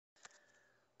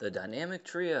The Dynamic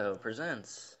Trio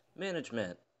presents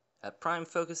Management at Prime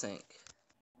Focus Inc.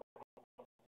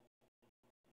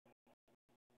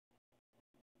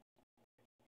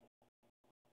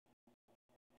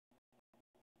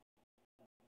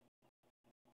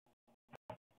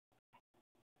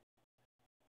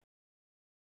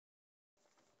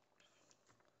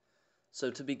 So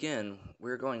to begin,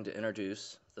 we're going to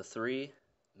introduce the three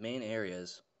main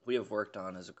areas we have worked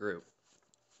on as a group,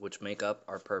 which make up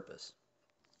our purpose.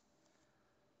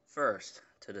 First,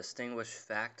 to distinguish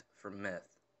fact from myth.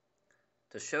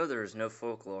 To show there is no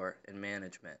folklore in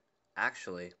management.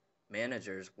 Actually,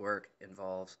 managers' work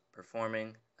involves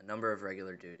performing a number of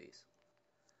regular duties.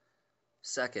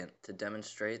 Second, to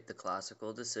demonstrate the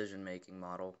classical decision-making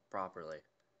model properly.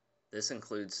 This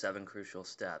includes 7 crucial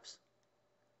steps.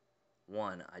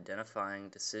 1. Identifying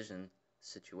decision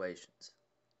situations.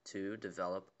 2.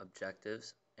 Develop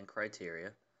objectives and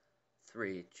criteria.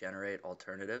 3. Generate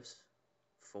alternatives.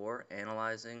 4.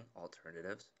 Analyzing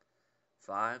alternatives.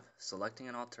 5. Selecting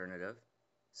an alternative.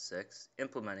 6.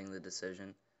 Implementing the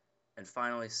decision. And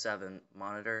finally, 7.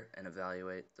 Monitor and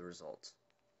evaluate the results.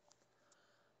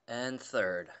 And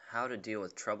third, how to deal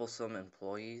with troublesome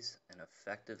employees and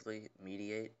effectively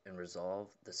mediate and resolve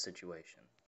the situation.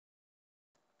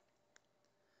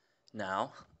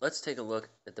 Now, let's take a look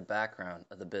at the background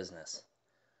of the business.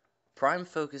 Prime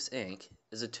Focus Inc.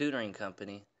 is a tutoring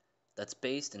company that's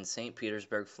based in St.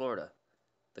 Petersburg, Florida.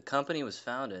 The company was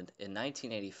founded in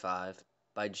 1985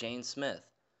 by Jane Smith,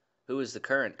 who is the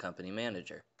current company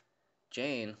manager.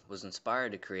 Jane was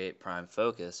inspired to create Prime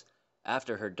Focus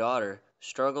after her daughter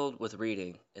struggled with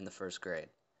reading in the first grade.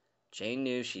 Jane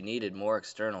knew she needed more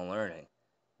external learning.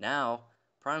 Now,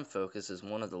 Prime Focus is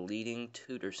one of the leading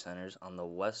tutor centers on the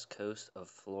west coast of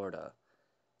Florida.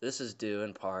 This is due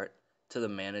in part to the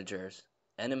managers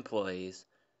and employees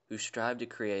who strive to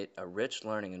create a rich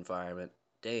learning environment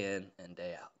day in and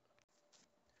day out.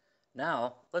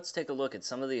 Now, let's take a look at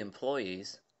some of the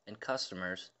employees and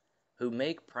customers who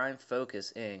make Prime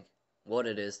Focus Inc. what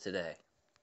it is today.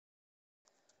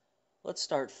 Let's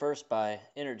start first by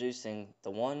introducing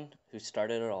the one who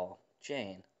started it all,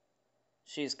 Jane.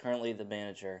 She is currently the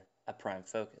manager at Prime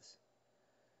Focus.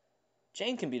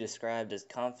 Jane can be described as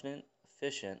confident,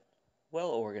 efficient,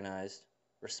 well-organized,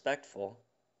 respectful,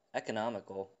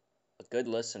 economical, a good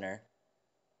listener,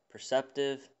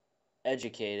 perceptive,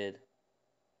 educated,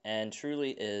 and truly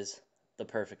is the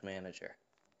perfect manager.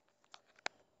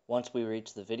 Once we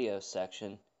reach the video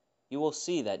section, you will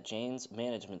see that Jane's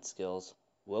management skills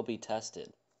will be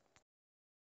tested.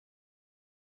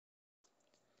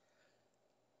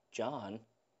 John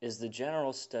is the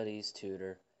general studies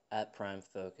tutor at Prime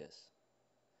Focus.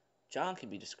 John can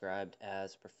be described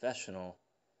as professional,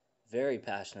 very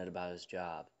passionate about his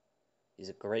job. He's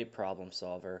a great problem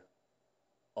solver,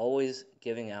 always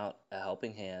giving out a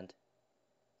helping hand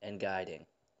and guiding.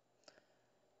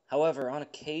 However, on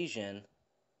occasion,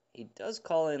 he does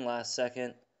call in last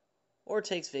second or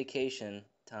takes vacation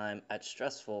time at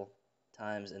stressful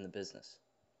times in the business.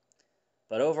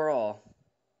 But overall,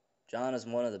 John is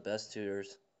one of the best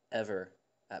tutors ever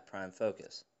at Prime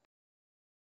Focus.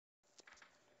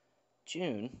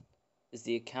 June is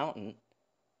the accountant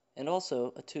and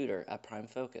also a tutor at Prime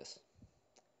Focus.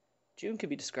 June can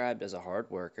be described as a hard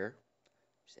worker.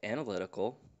 She's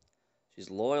analytical. She's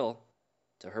loyal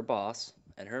to her boss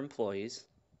and her employees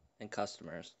and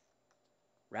customers.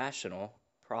 Rational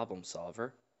problem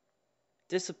solver.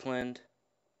 Disciplined,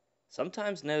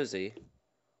 sometimes nosy,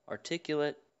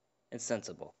 articulate, and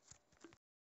sensible.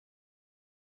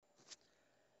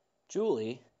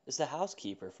 Julie is the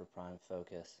housekeeper for Prime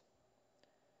Focus.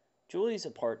 Julie's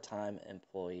a part-time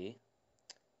employee.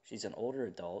 She's an older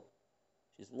adult.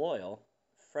 She's loyal,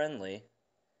 friendly,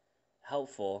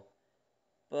 helpful,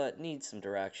 but needs some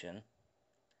direction.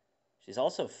 She's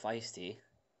also feisty,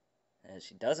 and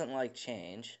she doesn't like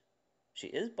change. She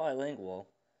is bilingual,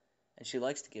 and she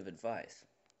likes to give advice.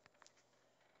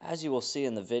 As you will see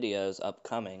in the videos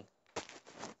upcoming,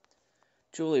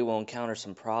 Julie will encounter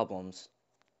some problems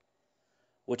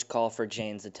which call for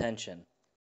Jane's attention.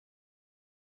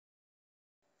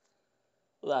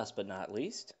 Last but not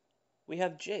least, we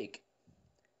have Jake.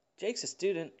 Jake's a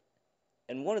student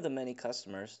and one of the many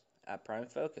customers at Prime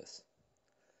Focus.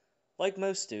 Like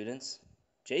most students,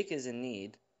 Jake is in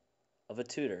need of a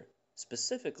tutor,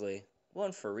 specifically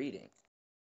one for reading.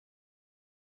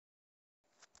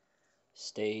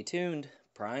 Stay tuned.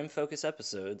 Prime Focus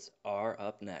episodes are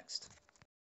up next.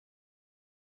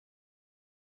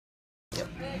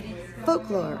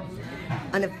 Folklore.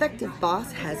 An effective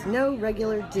boss has no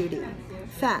regular duty.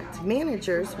 Fact,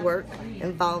 manager's work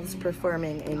involves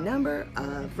performing a number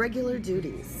of regular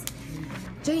duties.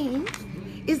 Jane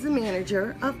is the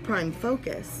manager of Prime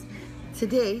Focus.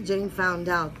 Today, Jane found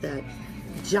out that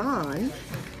John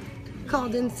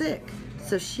called in sick,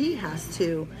 so she has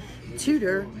to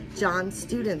tutor John's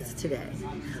students today.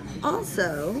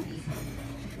 Also,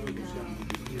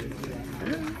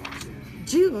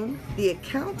 June, the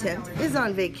accountant, is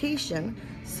on vacation,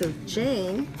 so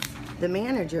Jane, the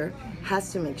manager,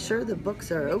 has to make sure the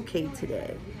books are okay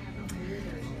today.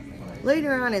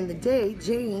 Later on in the day,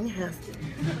 Jane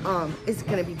is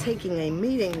going to be taking a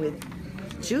meeting with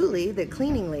Julie, the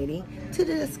cleaning lady, to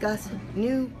discuss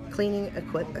new cleaning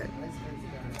equipment.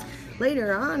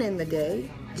 Later on in the day,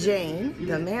 Jane,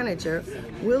 the manager,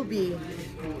 will be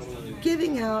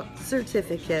giving out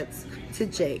certificates to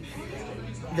Jake,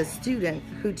 the student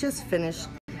who just finished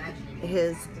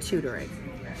his tutoring.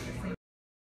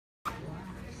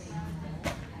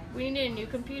 We need a new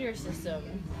computer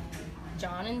system.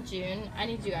 John and June, I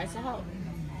need you guys to help.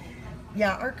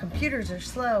 Yeah, our computers are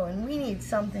slow and we need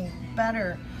something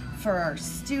better for our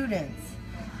students.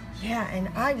 Yeah, and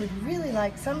I would really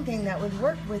like something that would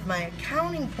work with my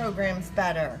accounting programs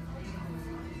better.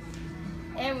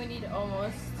 And we need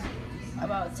almost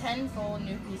about 10 full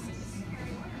new PCs.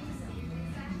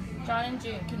 John and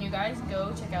June, can you guys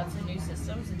go check out some new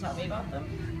systems and tell me about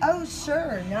them? Oh,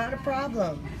 sure, not a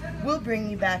problem. We'll bring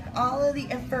you back all of the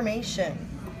information.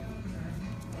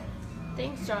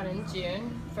 Thanks, John and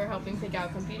June, for helping pick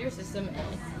out computer system A.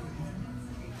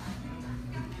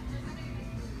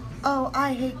 Oh,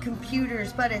 I hate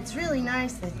computers, but it's really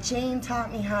nice that Jane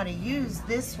taught me how to use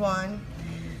this one.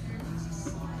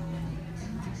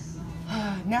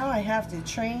 Now I have to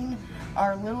train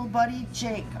our little buddy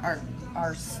Jake,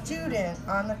 our student,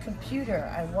 on the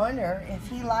computer. I wonder if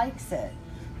he likes it.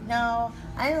 No,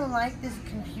 I don't like this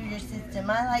computer system.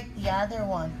 I like the other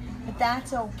one, but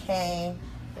that's okay.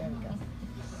 There we go.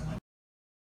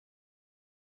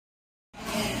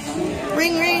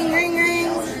 Ring, ring, ring, ring.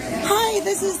 Hi,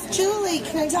 this is Julie.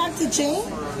 Can I talk to Jane?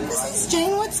 This is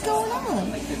Jane. What's going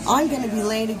on? I'm going to be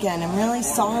late again. I'm really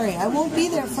sorry. I won't be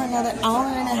there for another hour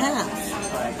and a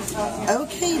half.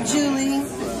 Okay, Julie.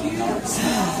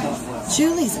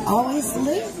 Julie's always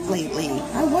late lately.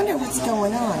 I wonder what's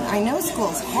going on. I know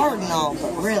school's hard and all,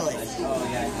 but really.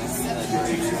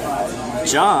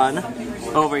 John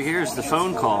overhears the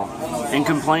phone call and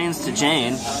complains to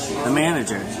Jane, the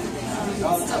manager.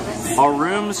 Our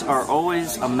rooms are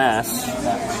always a mess,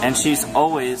 and she's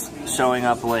always showing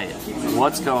up late.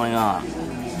 What's going on?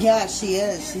 Yeah, she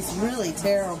is. She's really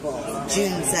terrible,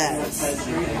 June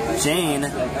says. Jane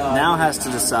now has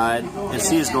to decide if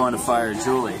she is going to fire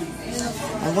Julie.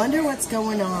 I wonder what's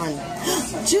going on.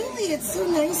 Julie, it's so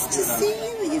nice to see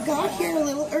you. You got here a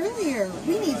little earlier.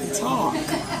 We need to talk.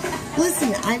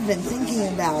 Listen, I've been thinking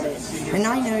about it, and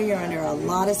I know you're under a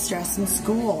lot of stress in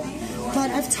school. But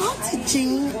I've talked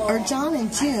to John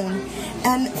and June,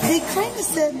 and they kind of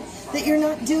said that you're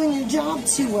not doing your job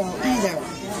too well either.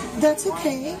 That's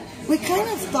okay. We kind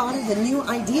of thought of a new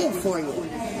idea for you.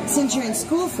 Since you're in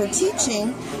school for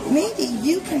teaching, maybe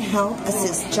you can help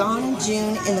assist John and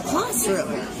June in the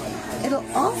classroom. It'll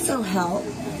also help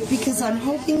because I'm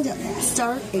hoping to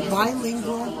start a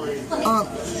bilingual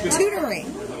tutoring.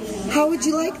 How would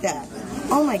you like that?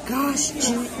 Oh my gosh,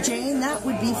 Jane, that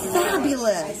would be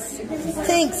fabulous.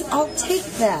 Thanks, I'll take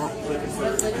that.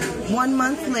 1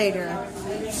 month later,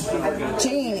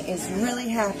 Jane is really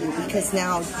happy because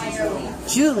now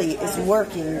Julie is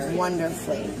working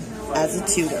wonderfully as a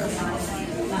tutor.